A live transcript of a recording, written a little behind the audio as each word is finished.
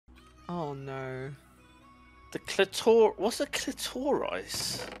Oh no. The clitor. What's a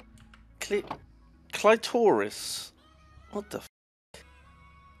clitoris? Clitoris. What the?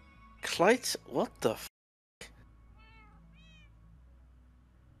 What the?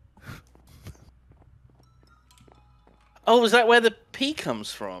 Oh, is that where the P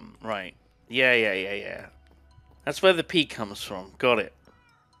comes from? Right. Yeah. That's where the P comes from. Got it.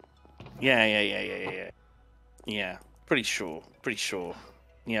 Yeah. Yeah. Pretty sure.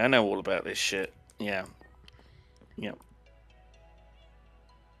 Yeah, I know all about this shit. Yeah. Yep.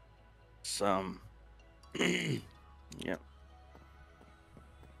 Some. Yep.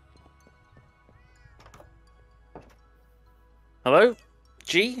 Hello?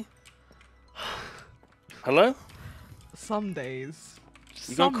 G? Hello? Some days.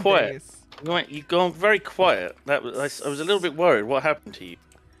 You gone quiet? You gone very quiet. I was a little bit worried. What happened to you?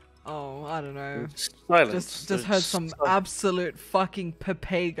 Oh, I don't know. Silence. Just heard some absolute fucking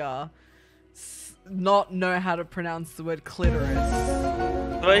papega not know how to pronounce the word clitoris.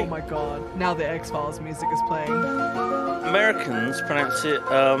 Right? Oh my god. Now the X-Files music is playing. Americans pronounce it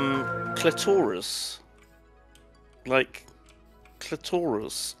clitoris. Like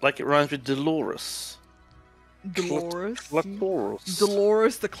clitoris. Like it rhymes with Dolores. Dolores? Clitoris.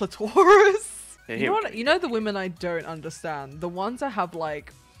 Dolores the clitoris? Yeah, You know the women I don't understand? The ones that have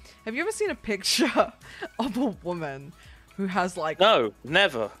like... Have you ever seen a picture of a woman who has like... No,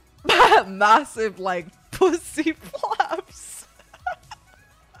 never. massive like pussy flaps?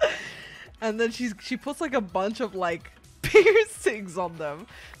 And then she puts like a bunch of like piercings on them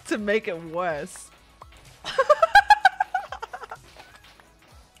to make it worse.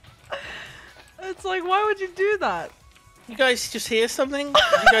 It's like, why would you do that? You guys just hear something?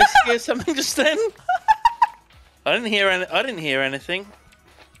 You guys hear something just then? I didn't hear anything. I didn't hear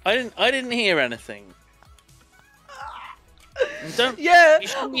anything. Don't. Yeah.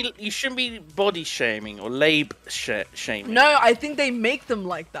 You shouldn't be body shaming or lab shaming. No, I think they make them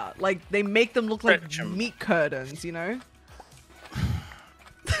like that. Like they make them look like Stretch 'em. meat curtains, you know?